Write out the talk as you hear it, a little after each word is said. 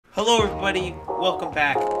Hello everybody, welcome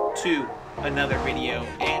back to another video,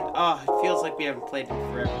 and it feels like we haven't played in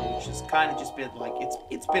forever, which has kind of just been like,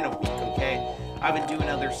 it's been a week, okay? I've been doing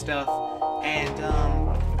other stuff, and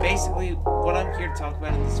basically what I'm here to talk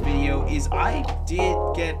about in this video is I did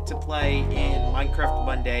get to play in Minecraft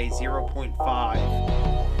Monday 0.5,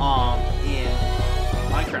 in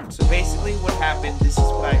Minecraft. So basically what happened, this is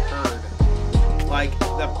what I heard, like,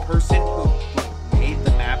 the person who made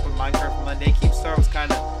the map of Minecraft Monday Keepstar was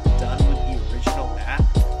kind of done with the original map,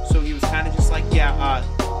 so he was kind of just like, yeah,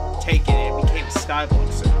 take it, and it became a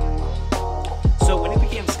Skyblock server. So when it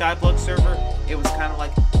became a Skyblock server, it was kind of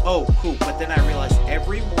like, oh, cool, but then I realized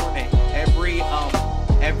every morning, every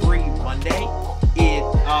Monday, it,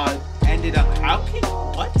 ended up,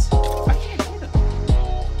 what? I can't hit him.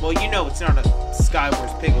 Well, you know it's not a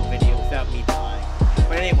Skywars Pigol video without me dying.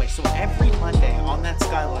 But anyway, so every Monday on that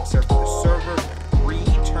Skyblock server, the server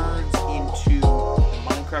returns into the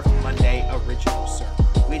Minecraft Monday original server,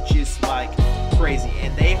 which is like crazy.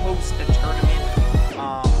 And they host a tournament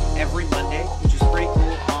every Monday, which is pretty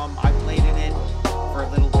cool. I played in it for a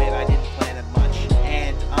little bit. I didn't play in it much,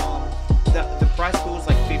 and the prize pool was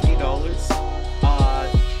like $50.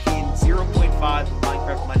 In 0.5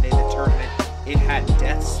 Minecraft Monday, the tournament, it had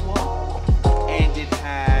Death Swap and it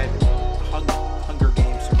had Hunger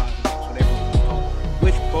Games, Survival Games, whatever you want to call it,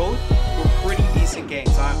 which both were pretty decent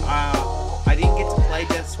games. I didn't get to play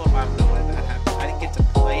Death Swap. I don't know why that happened. I didn't get to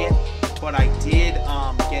play it, but I did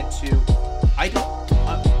get to.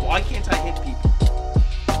 Why can't I hit people?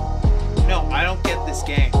 No, I don't get this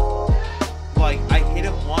game. Like, I hit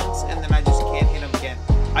him once and then I just can't hit him again.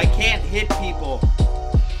 I can't hit people.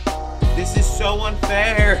 This is so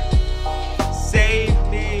unfair. Save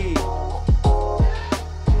me.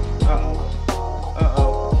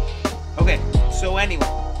 Okay, so anyway,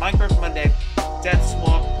 Minecraft Monday, Death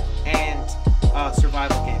Swap, and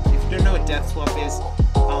survival games. If you don't know what Death Swap is,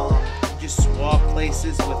 you just swap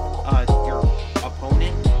places with your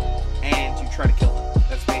opponent, and you try to kill them.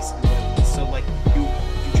 That's basically what it is. So, like, you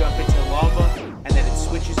jump into lava, and then it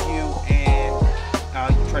switches you, and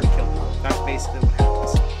you try to kill them. That's basically what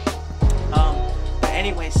happens. But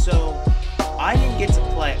anyway, so I didn't get to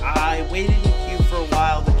play. I waited in queue for a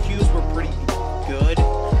while. The queues were pretty good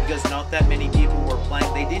because not that many people were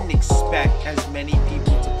playing. They didn't expect as many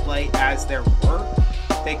people to play as there were.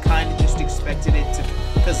 They kind of just expected it to,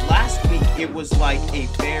 because last week it was like a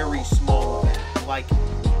very small event,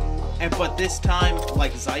 but this time,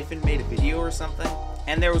 like, Zyphon made a video or something,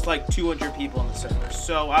 and there was like 200 people in the server.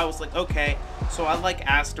 So I was like, okay. So I like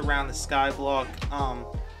asked around the Skyblock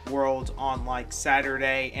world on like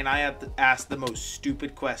Saturday, and I had to ask the most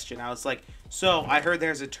stupid question. I was like, so I heard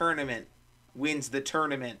there's a tournament. Wins the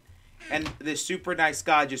tournament? And this super nice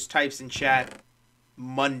guy just types in chat,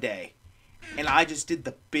 Monday. And I just did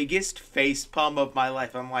the biggest facepalm of my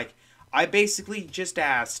life. I'm like, I basically just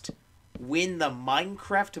asked when the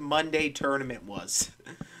Minecraft Monday tournament was.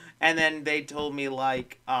 And then they told me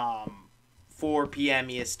like 4 p.m.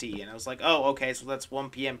 EST. And I was like, oh, okay, so that's 1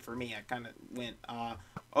 p.m. for me. I kind of went,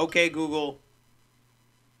 okay, Google,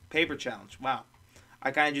 paper challenge. Wow.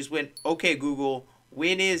 I kind of just went, okay, Google,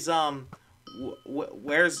 when is,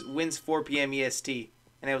 when's 4 p.m. EST?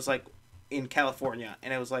 And it was like, in California.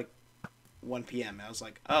 And it was like 1 p.m. And I was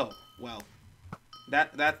like, oh, well,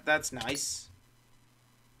 that's nice.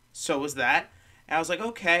 So was that. And I was like,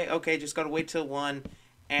 okay, just gotta wait till 1.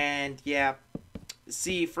 And yeah,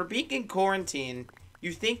 see, for being in quarantine,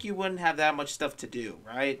 you think you wouldn't have that much stuff to do,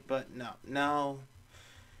 right? But no.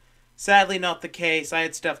 Sadly, not the case. I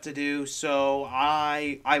had stuff to do, so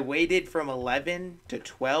I waited from 11 to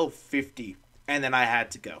 12:50, and then I had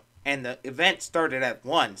to go. And the event started at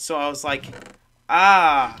 1, so I was like,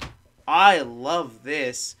 I love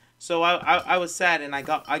this. So I was sad, and I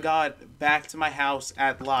got back to my house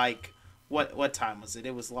at like, what time was it?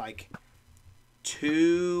 It was like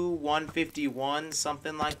 1:51,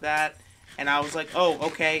 something like that. And I was like, oh,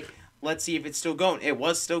 okay, let's see if it's still going. It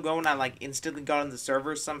was still going. I like instantly got on the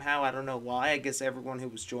server somehow. I don't know why. I guess everyone who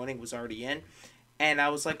was joining was already in. And I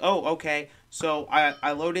was like, oh, okay. So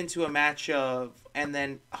I load into a match of, and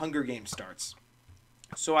then Hunger Games starts.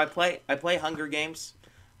 So I play Hunger Games.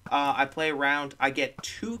 I play around. I get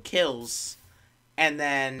 2 kills, and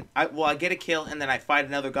then I get a kill, and then I fight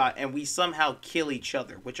another guy, and we somehow kill each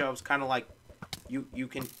other, which I was kind of like, you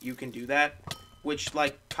can do that, which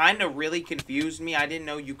like kind of really confused me. I didn't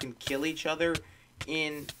know you can kill each other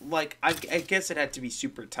in like, I guess it had to be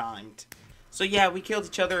super timed. So yeah, we killed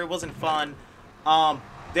each other. It wasn't fun.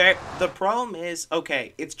 The problem is,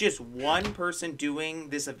 okay, it's just one person doing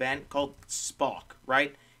this event called Spock,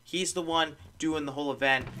 right? He's the one doing the whole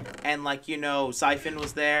event, and like Zyphon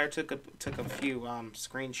was there. Took a few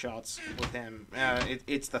screenshots with him.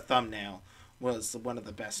 It's the thumbnail was one of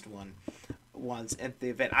the best ones at the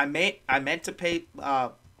event. I meant to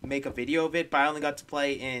make a video of it, but I only got to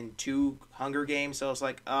play in 2 Hunger Games, so I was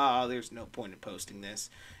like, oh, there's no point in posting this.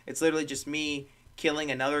 It's literally just me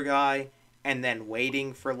killing another guy and then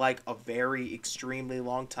waiting for like a very extremely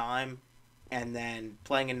long time, and then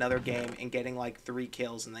playing another game and getting like 3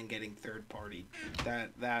 kills and then getting third party. That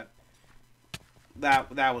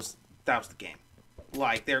was the game.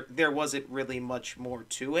 Like there wasn't really much more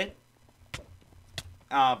to it.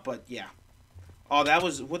 But yeah. Oh, that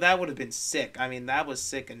would have been sick. I mean, that was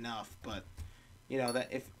sick enough, but that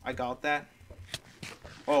if I got that.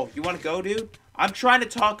 Oh, you want to go, dude? I'm trying to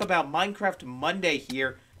talk about Minecraft Monday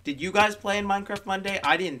here. Did you guys play in Minecraft Monday?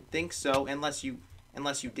 I didn't think so, unless you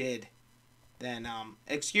did. Then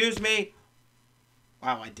excuse me.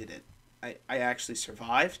 Wow, I did it. I actually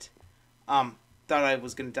survived. Thought I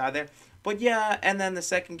was gonna die there. But yeah, and then the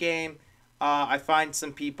second game, I find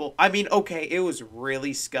some people. I mean, okay, it was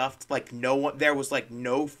really scuffed. Like there was like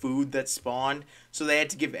no food that spawned, so they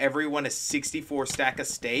had to give everyone a 64 stack of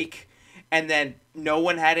steak, and then no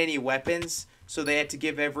one had any weapons, so they had to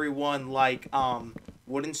give everyone like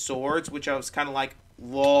wooden swords, which I was kind of like,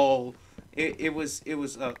 lol. It was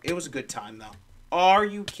a good time though. Are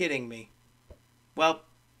you kidding me? Well,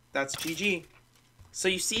 that's GG. So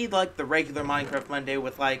you see like the regular Minecraft Monday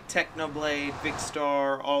with like Technoblade,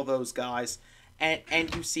 Vicstar, all those guys,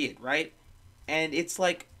 and you see it, right? And it's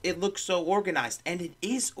like it looks so organized, and it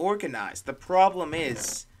is organized. The problem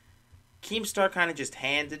is Keemstar kind of just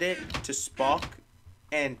handed it to Spock,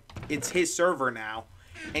 and it's his server now,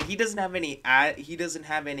 and he doesn't have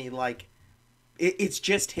any like it's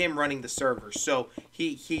just him running the server. So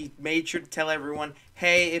he made sure to tell everyone,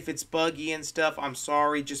 hey, if it's buggy and stuff, I'm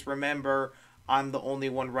sorry, just remember I'm the only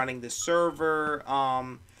one running the server.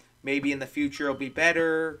 Maybe in the future it'll be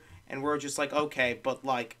better. And we're just like, okay, but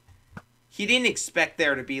like, he didn't expect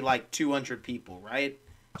there to be like 200 people, right?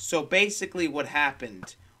 So basically what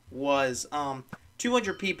happened was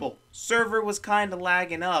 200 people. Server was kind of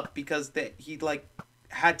lagging up because he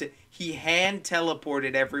hand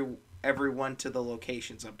teleported everyone to the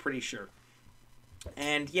locations, I'm pretty sure.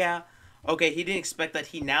 And yeah, okay, he didn't expect that.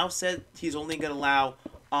 He now said he's only going to allow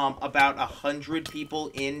about 100 people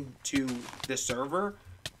into the server.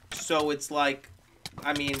 So it's like,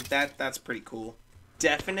 I mean, that's pretty cool.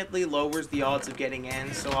 Definitely lowers the odds of getting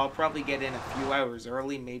in, so I'll probably get in a few hours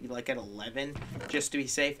early, maybe like at 11, just to be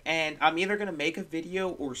safe. And I'm either going to make a video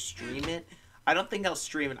or stream it. I don't think I'll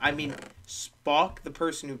stream it. I mean, Spock, the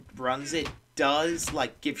person who runs it, does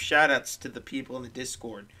like give shoutouts to the people in the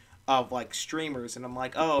Discord of like streamers, and I'm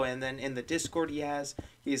like, oh, and then in the Discord he has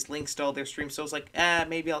links to all their streams, so I was like,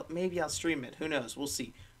 maybe I'll stream it. Who knows?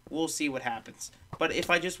 We'll see what happens. But if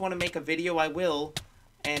I just want to make a video, I will.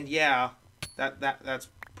 And yeah, that's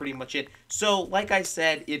pretty much it. So like I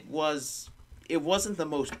said, it wasn't the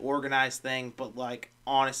most organized thing, but like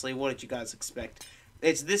honestly, what did you guys expect?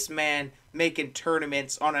 It's this man making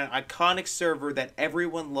tournaments on an iconic server that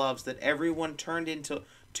everyone loves, that everyone tuned in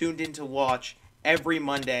to watch every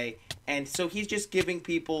Monday, and so he's just giving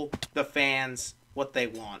people, the fans, what they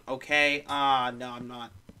want. Okay? No, I'm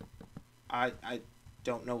not. I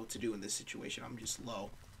don't know what to do in this situation. I'm just low.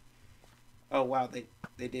 Oh wow, they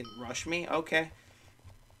didn't rush me. Okay.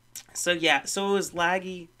 So yeah, so it was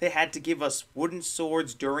laggy. They had to give us wooden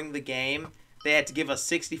swords during the game. They had to give us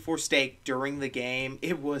 64 steak during the game.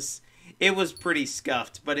 It was pretty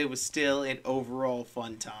scuffed, but it was still an overall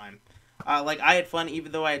fun time. Like, I had fun,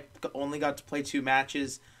 even though I only got to play 2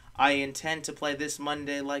 matches. I intend to play this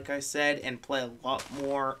Monday, like I said, and play a lot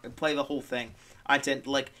more, play the whole thing. I intend,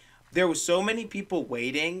 like, there was so many people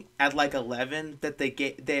waiting at, like, 11 that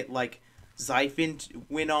like, Zyphon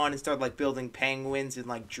went on and started like building penguins and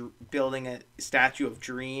like building a statue of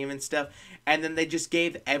Dream and stuff, and then they just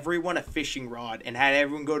gave everyone a fishing rod and had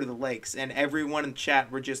everyone go to the lakes, and everyone in chat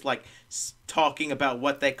were just like talking about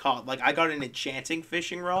what they caught. Like, I got an enchanting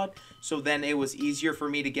fishing rod, so then it was easier for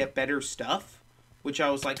me to get better stuff, which I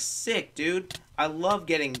was like, sick, dude. I love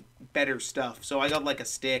getting better stuff. So I got like a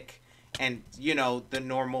stick and, you know, the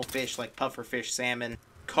normal fish like pufferfish, salmon,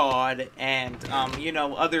 cod, and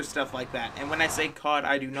other stuff like that. And when I say cod,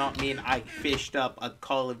 I do not mean I fished up a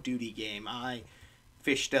Call of Duty game. I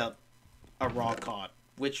fished up a raw cod,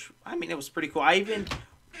 which, I mean, it was pretty cool. I even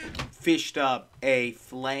fished up a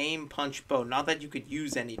flame punch bow, not that you could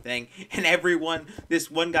use anything, and this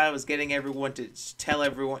one guy was getting everyone to tell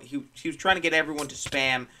everyone, he was trying to get everyone to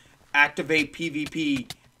spam activate PvP.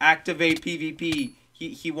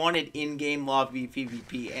 he wanted in-game lobby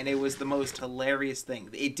PvP, and it was the most hilarious thing.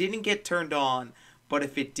 It didn't get turned on, but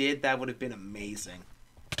if it did, that would have been amazing.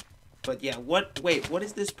 But yeah, wait, what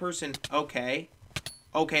is this person? Okay.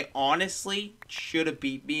 Okay, honestly, should have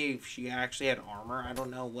beat me if she actually had armor. I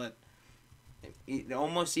don't know what. It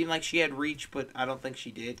almost seemed like she had reach, but I don't think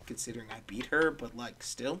she did, considering I beat her, but like,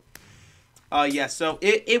 still. Yeah, so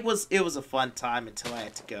it was a fun time until I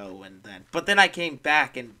had to go, but then I came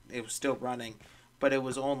back and it was still running, but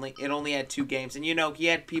it only had 2 games, and he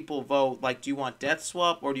had people vote like, do you want Death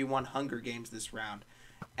Swap or do you want Hunger Games this round?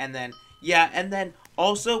 And then and then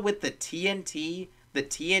also with the TNT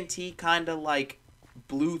kind of like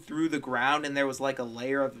blew through the ground, and there was like a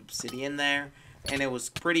layer of obsidian there, and it was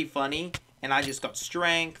pretty funny, and I just got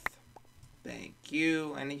strength. Thank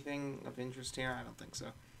you. Anything of interest here? I don't think so.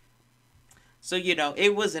 So,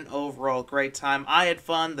 it was an overall great time. I had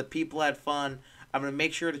fun. The people had fun. I'm going to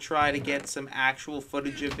make sure to try to get some actual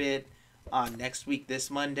footage of it next week,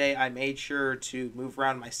 this Monday. I made sure to move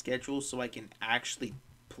around my schedule so I can actually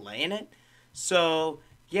play in it. So,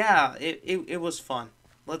 yeah, it was fun.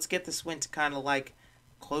 Let's get this win to kind of, like,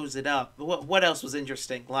 close it up. What else was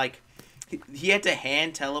interesting? Like, he had to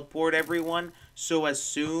hand teleport everyone, so as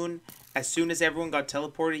soon as everyone got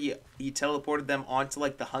teleported, he teleported them onto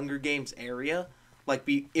like the Hunger Games area. Like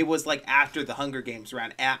it was like after the Hunger Games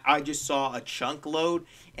round. I just saw a chunk load,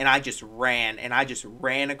 and I just ran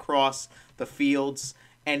across the fields,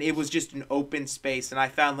 and it was just an open space. And I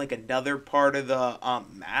found like another part of the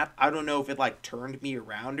map. I don't know if it like turned me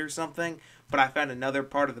around or something, but I found another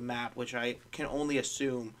part of the map, which I can only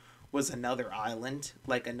assume was another island,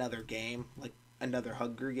 like another game, like another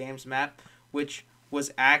Hunger Games map, which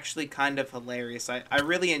was actually kind of hilarious. I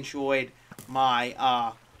really enjoyed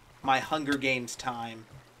my my Hunger Games time.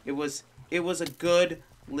 It was a good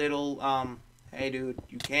little hey dude,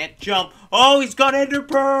 you can't jump. Oh, he's got ender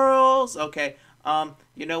pearls. Okay.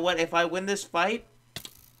 You know what? If I win this fight,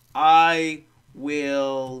 I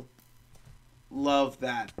will love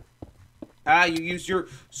that. You used your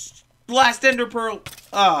blast ender pearl.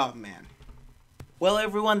 Oh man. Well,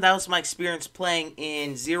 everyone, that was my experience playing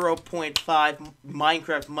in 0.5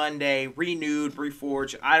 Minecraft Monday, renewed,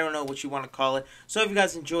 reforged, I don't know what you want to call it. So if you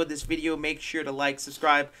guys enjoyed this video, make sure to like,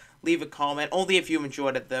 subscribe, leave a comment. Only if you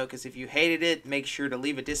enjoyed it, though, because if you hated it, make sure to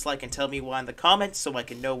leave a dislike and tell me why in the comments so I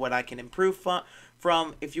can know what I can improve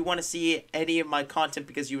from. If you want to see any of my content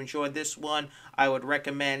because you enjoyed this one, I would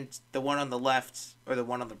recommend the one on the left or the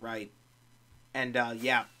one on the right. And,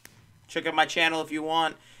 yeah, check out my channel if you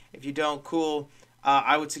want. If you don't, cool.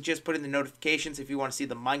 I would suggest putting the notifications if you want to see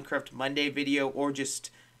the Minecraft Monday video, or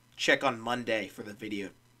just check on Monday for the video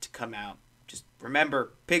to come out. Just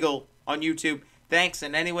remember, Pigol on YouTube. Thanks,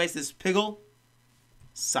 and anyways, this is Pigol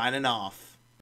signing off.